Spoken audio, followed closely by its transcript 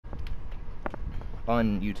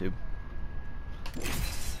on YouTube.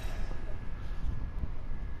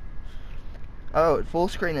 Oh, full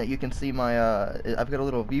screen it. You can see my. I've got a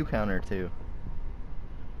little view counter too.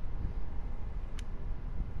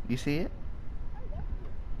 You see it?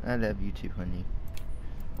 I love you too, honey.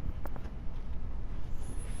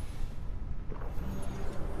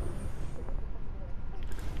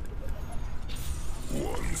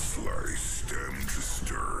 One slice, stem to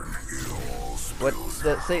stern, it all What?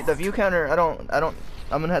 spills See, the view counter. I'm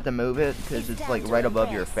gonna have to move it because it's like right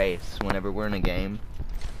above your face whenever we're in a game.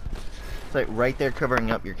 It's like right there covering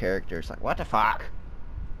up your character. It's like, what the fuck?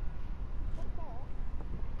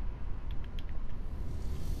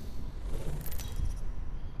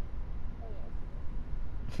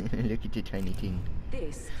 Look at the tiny thing.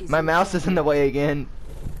 My mouse is in the way again.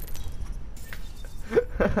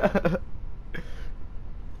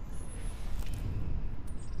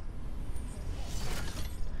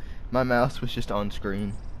 My mouse was just on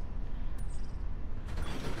screen.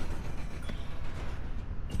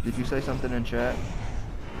 Did you say something in chat?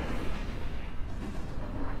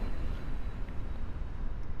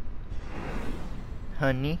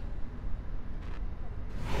 Honey?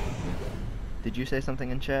 Did you say something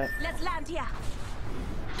in chat? Let's land here.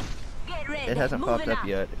 Get ready. It hasn't popped Moving up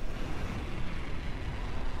yet.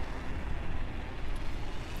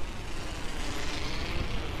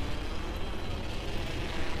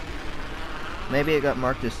 Maybe it got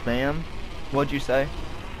marked as spam. What'd you say?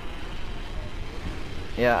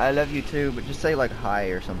 Yeah, I love you too, but just say like hi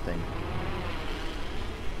or something.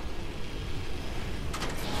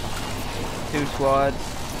 2 squads.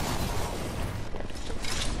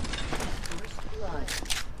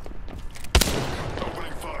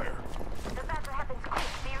 Opening fire. The battle happens quick.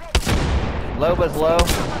 Be ready. Loba's low.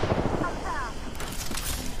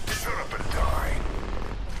 Shut up and die.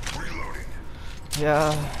 Reloading.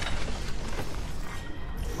 Yeah.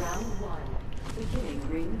 Round 1. Beginning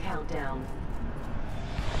ring countdown.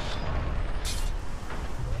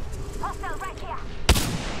 Hostile right here.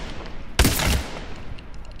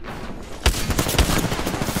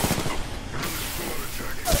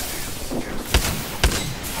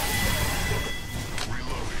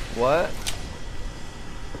 What?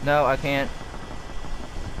 No, I can't.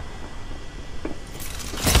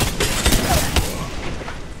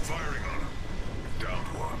 Firing on him. Down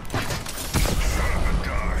one. Shut up and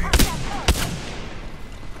die.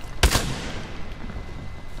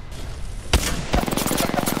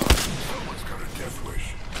 Someone's got a death wish.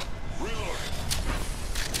 Reloading.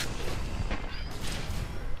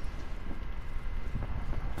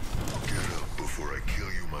 Get up before I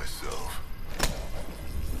kill you myself.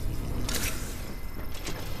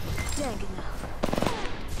 Tank enough.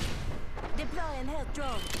 Deploying health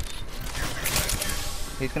drone.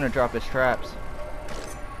 He's gonna drop his traps.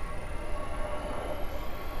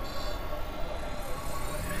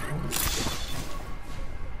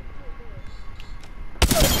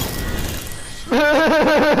 They're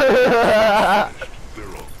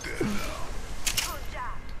all dead now.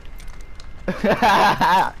 Good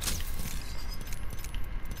job.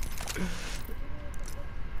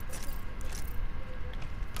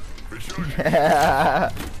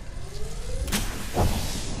 Recharging.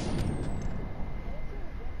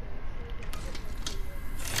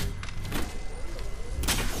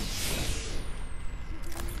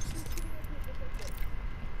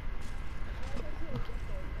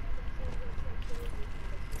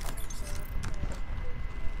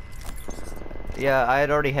 Yeah, I had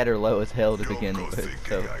already had her low as hell to begin Don't go with, thinking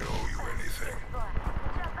so. I owe you anything.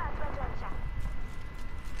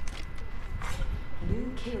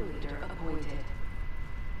 New kill leader appointed.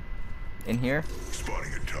 In here?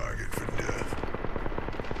 Spotting a target for death.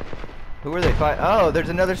 Who are they fighting? Oh, there's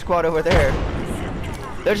another squad over there.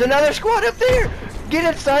 There's another squad up there!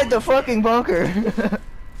 Get inside the fucking bunker!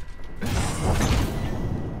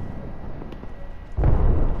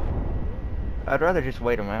 I'd rather just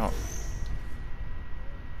wait them out.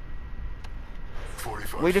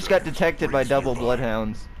 45 We just got seconds. detected by Rings double nearby.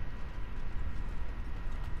 bloodhounds.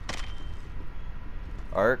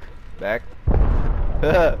 Arc, back.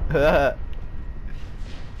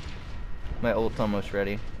 My ult's almost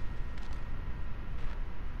ready.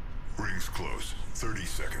 Rings close. 30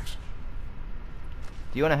 seconds.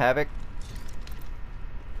 Do you want a Havoc?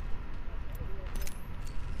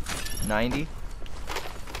 90?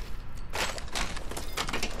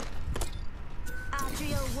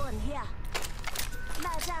 R301 here.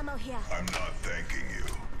 Large ammo here. I'm not thanking you.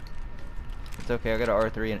 It's okay, I got an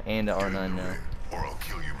R3 and an Get in R9 the now. ring, or I'll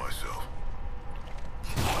kill you myself.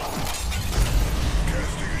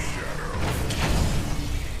 Casting a shadow.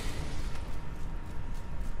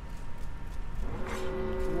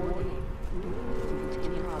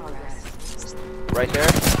 Right there.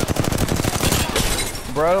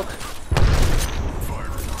 Broke.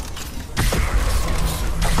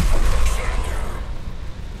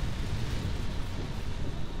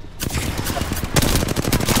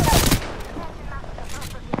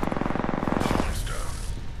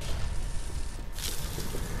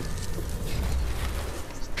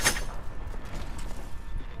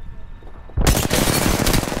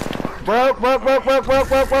 Broke.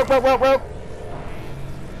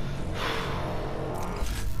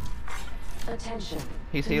 Attention.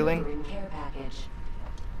 He's healing. Delivering care package.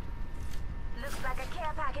 Looks like a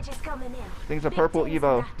care package is coming in. I think it's a Big purple things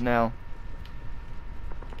Evo in that. now.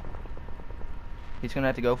 He's gonna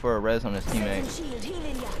have to go for a res on his teammate. Second shield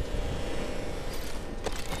healing ya.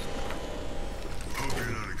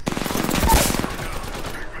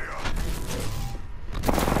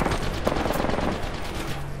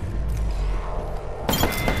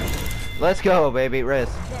 Let's go, baby. Res.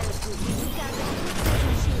 Very good. You got that.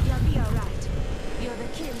 Second shield, you'll be alright. You're the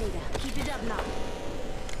kill leader. Keep it up now.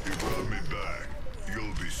 You brought me back.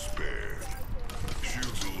 You'll be spared.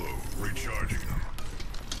 Shields are low. Recharging them.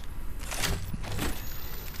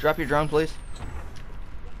 Drop your drone, please.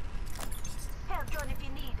 Help drone if you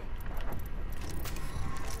need it.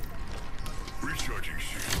 Recharging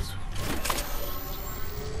shields.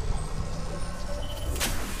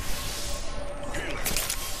 Healing.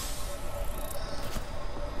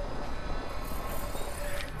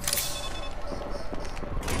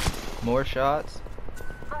 More shots.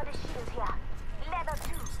 Body shield here. Level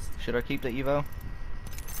 2. Should I keep the Evo?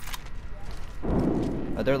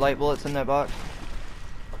 Are there light bullets in that box?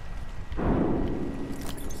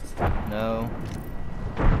 No.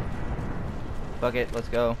 Fuck it, let's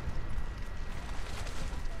go.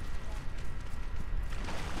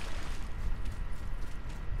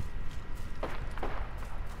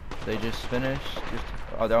 They just finished.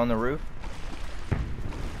 Are they on the roof?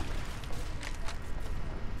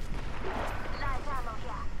 Light ammo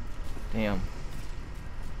here. Damn.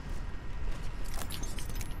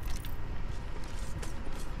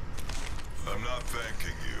 I'm not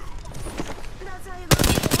thanking you. That's how you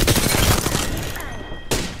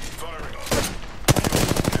Firing on.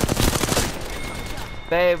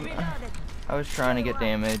 Babe, Reloaded. I was trying to get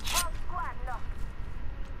damage. All squad locked.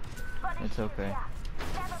 Body It's shield okay. here.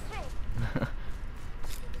 Level 3.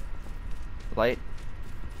 Light?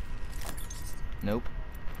 Nope.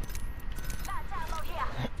 Light ammo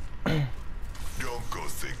here. Don't go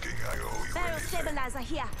thinking I owe you Barrel anything. stabilizer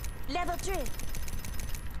here. Level 3.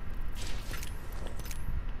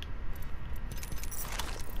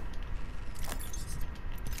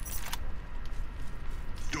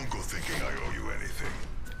 Don't go thinking I owe you anything.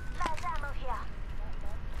 Light ammo here.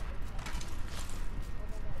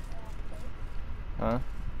 Huh?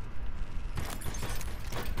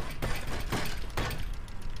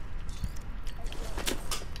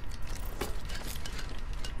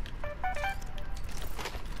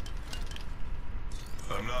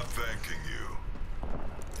 I'm not thanking you.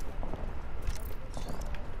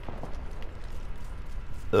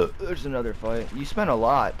 There's another fight. You spent a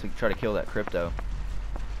lot to try to kill that crypto.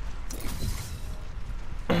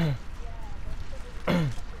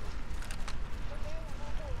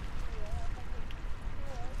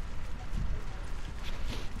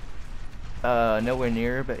 Nowhere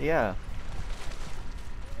near, but yeah.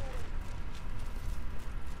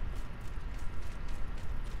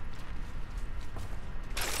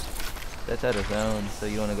 That's out of zone, so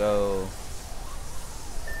you wanna go.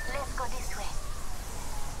 Let's go this way.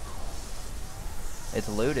 It's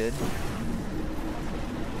looted.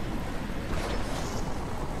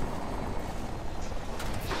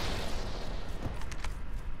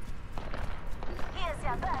 Here's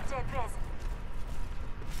your birthday present.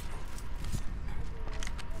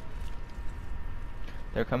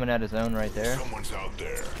 They're coming out of zone right there. Someone's out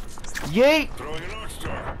there. Yeet! Throwing an arc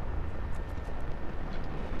star.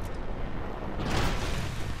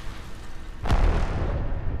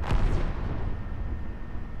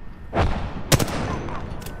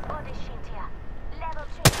 Body shield here. Level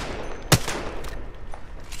 3.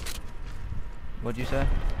 What'd you say?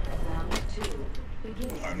 Round 2.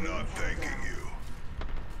 Beginning. I'm not thanking you.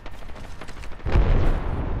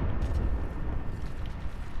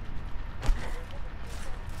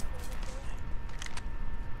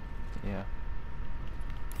 Yeah.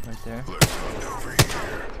 Right there. Let's hunt over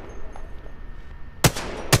here.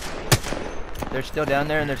 They're still down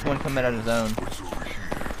there, and there's one coming out of zone. What's over here?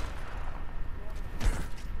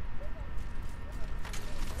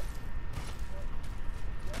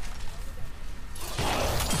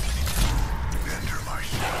 Enter my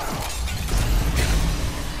shadow.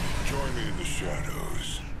 Join me in the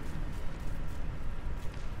shadows.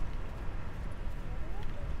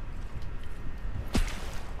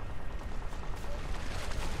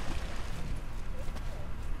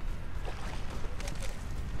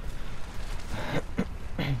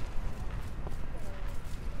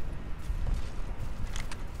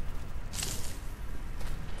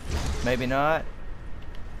 Maybe not.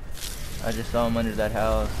 I just saw him under that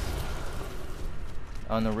house.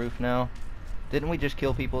 On the roof now. Didn't we just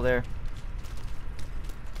kill people there?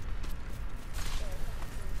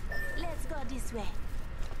 Let's go this way.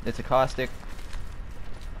 It's a caustic.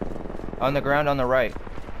 On the ground on the right.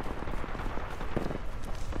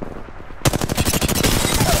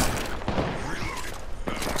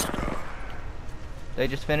 They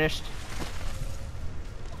just finished.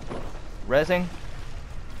 Rezzing.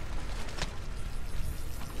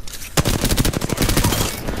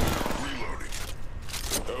 Reloading.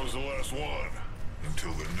 That was the last one.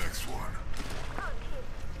 Until the next one.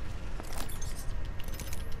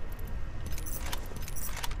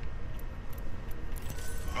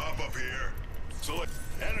 Hop up here. Select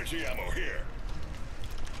energy ammo here.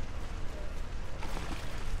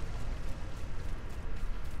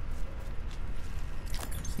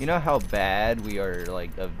 You know how bad we are,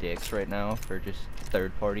 like, of dicks right now for just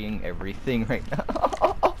third-partying everything right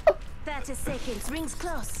now? 30 seconds. Rings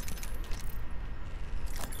close.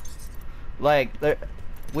 Like,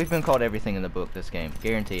 we've been called everything in the book this game.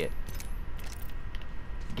 Guarantee it.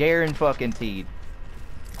 Guaranteed.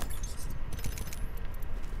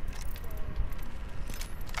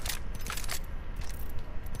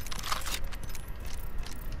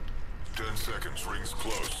 10 seconds. Rings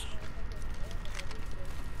close.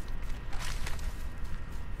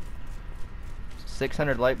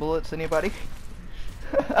 $600 light bullets, anybody?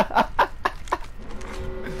 Warning.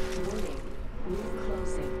 Ring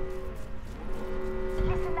closing.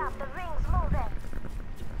 Listen up. The ring's moving.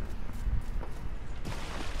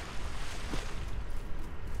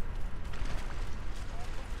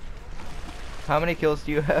 How many kills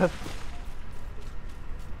do you have?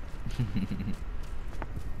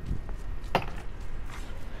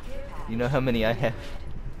 You know how many I have?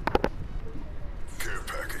 Care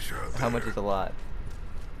package out there. How much is a lot?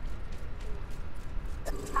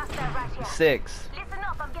 Hostile right here. 6. Listen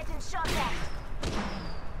up. I'm getting shot at.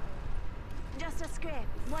 Just a scrape.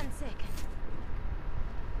 1 second.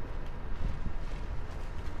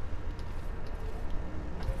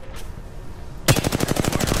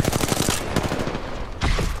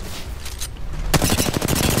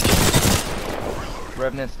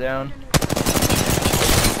 Revenant's down.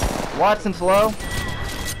 Watson's low.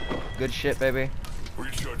 Good shit, baby.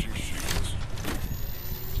 Recharging shields.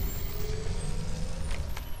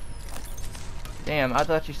 Damn, I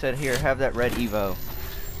thought you said, here, have that red Evo.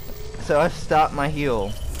 So I stopped my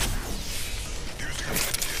heal. Using a med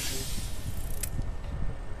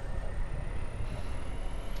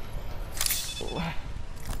kit.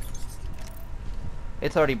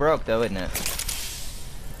 It's already broke though, isn't it?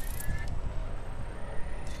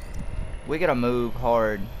 We gotta move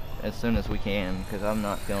hard as soon as we can, because I'm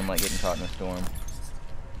not feeling like getting caught in a storm.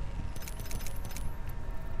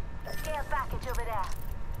 Care package over there.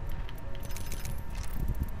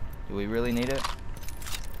 Do we really need it?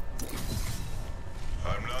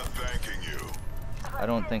 I'm not thanking you. I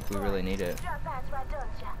don't think we really need it. Drop out, why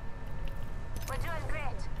don't ya? We're doing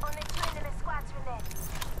great. Only 2 enemy squads remain.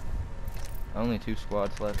 Only 2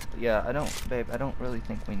 squads left. Yeah, I don't, babe, I don't really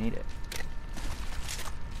think we need it.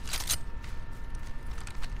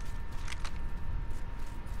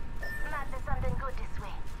 Might be something good this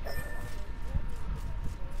way.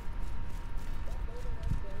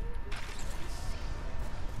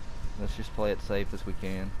 Let's just play it safe as we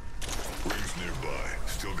can. Rings nearby.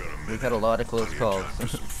 Still got a minute. We've had a lot of close Plenty of calls. time for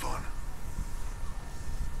some fun.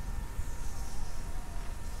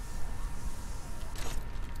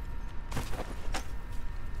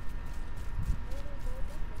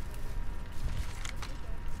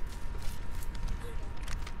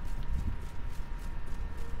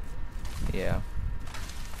 Yeah.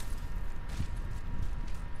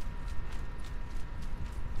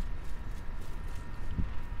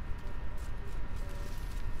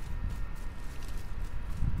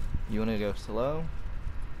 You want to go slow?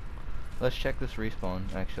 Let's check this respawn,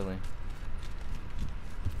 actually.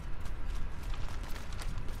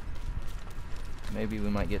 Maybe we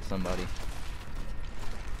might get somebody.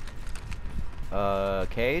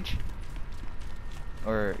 Cage?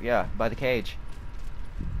 Or, yeah, by the cage.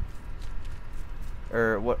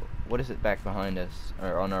 Or, what is it back behind us?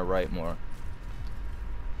 Or on our right more?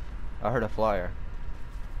 I heard a flyer.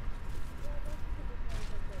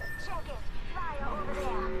 Check it. Flyer over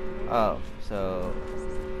there. Oh, so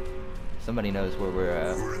somebody knows where we're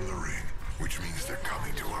at. We're in the ring, which means they're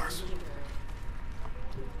coming to us.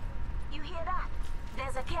 You hear that?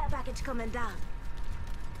 There's a care package coming down.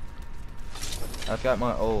 I've got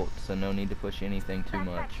my ult, so no need to push anything too Back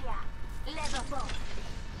much. here. Level 4.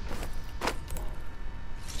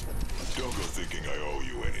 Don't go thinking I owe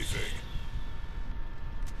you anything?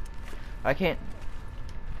 I can't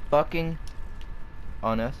fucking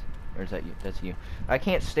on us, or is that you? That's you. I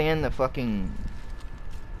can't stand the fucking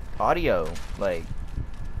audio. Like,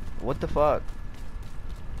 what the fuck?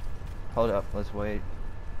 Hold up, let's wait.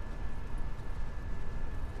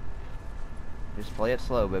 Just play it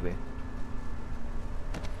slow, baby.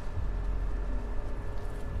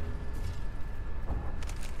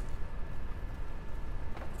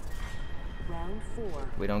 Round 4.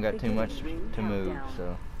 We don't got too much Beginning to move, countdown.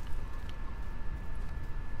 so.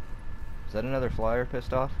 Is that another flyer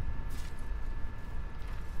pissed off?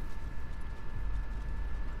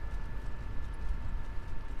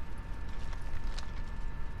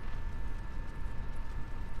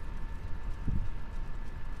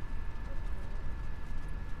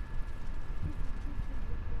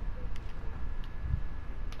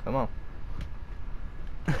 Come on.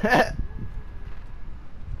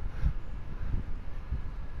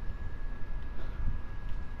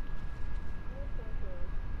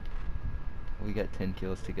 We got 10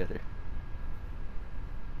 kills together.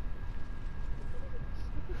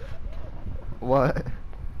 What?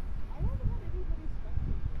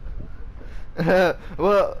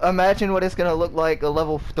 Well, imagine what it's gonna look like a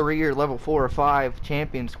level 3 or level 4 or 5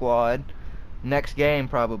 champion squad next game,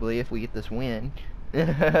 probably, if we get this win.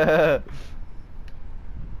 That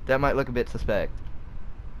might look a bit suspect.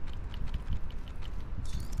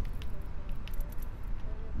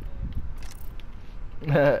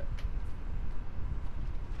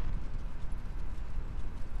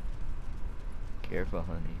 Careful,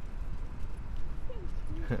 honey.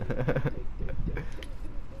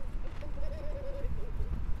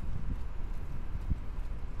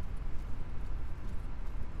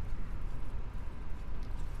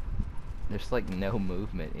 There's like no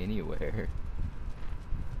movement anywhere.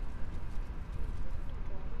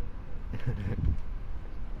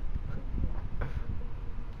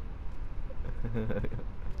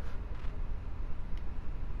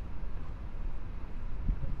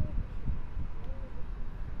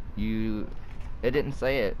 It didn't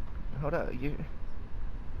say it. Hold up,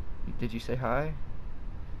 did you say hi?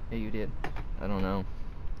 Yeah, you did. I don't know.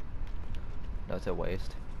 That's a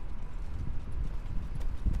waste.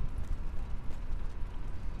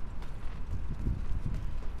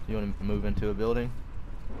 You want to move into a building?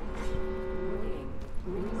 Warning.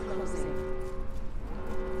 Ring closing.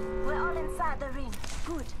 We're all inside the ring.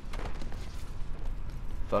 Good.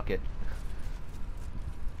 Fuck it.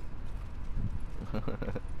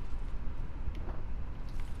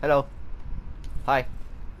 Hello. Hi.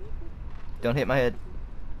 Don't hit my head.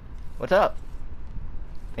 What's up?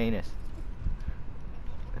 Anus.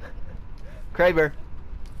 Kraber.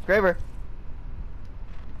 Kraber.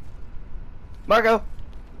 Marco.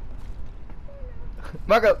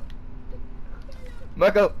 Marco.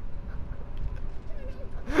 Marco.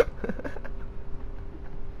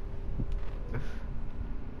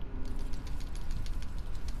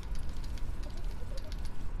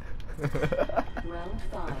 Round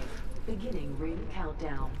 5. Beginning ring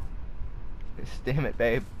countdown. Damn it,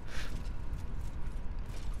 babe.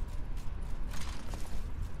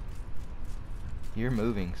 You're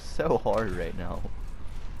moving so hard right now.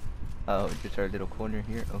 Oh, just our little corner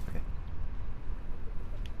here? Okay.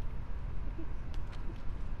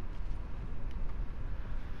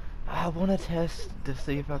 I want to test to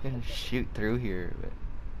see if I can shoot through here, but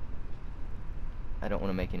I don't want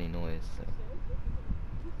to make any noise, so.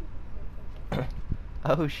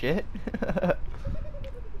 Oh shit.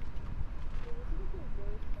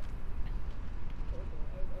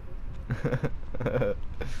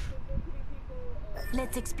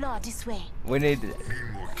 Let's explore this way. We need Need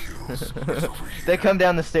more kills. It's over here. They come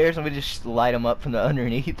down the stairs and we just light them up from the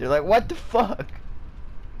underneath. They're like, what the fuck?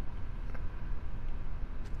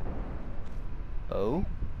 Oh?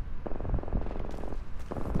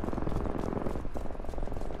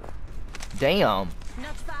 Damn.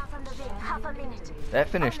 Not far from the ring. Half a minute. That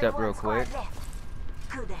finished Only up real one squad quick. left.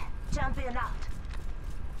 Good. Jump in out.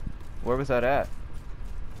 Where was that at?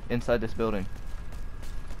 Inside this building.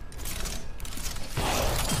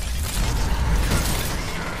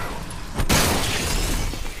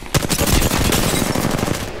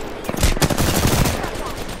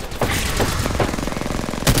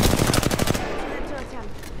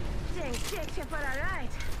 Take you for a ride.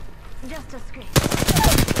 Just a scream.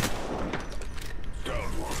 Down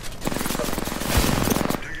one.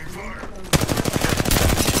 Taking fire.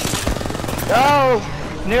 Oh!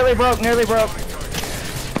 Nearly broke, nearly broke.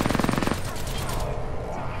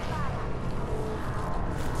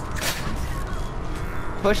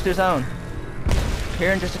 Push the zone.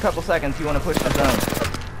 Here in just a couple seconds, you want to push the zone.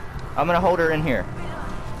 I'm gonna hold her in here.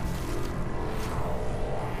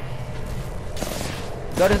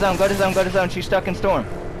 Go to zone, go to zone, go to zone. She's stuck in storm.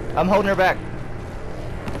 I'm holding her back.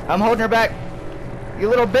 I'm holding her back. You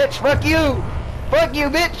little bitch, fuck you! Fuck you,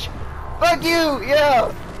 bitch! Fuck you!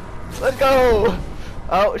 Yeah! Let's go!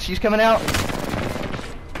 Oh, she's coming out.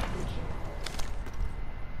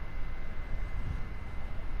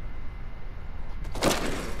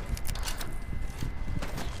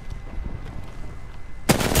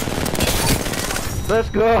 Let's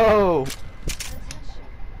go! Attention.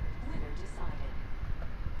 Winner decided.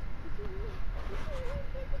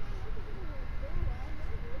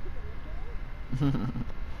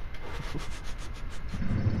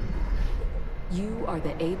 You are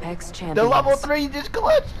the Apex champions. The level 3 just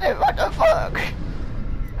clutched it, what the fuck?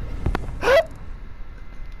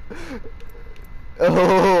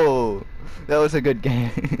 Oh, that was a good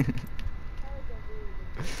game.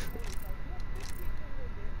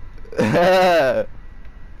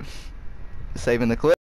 Saving the clip.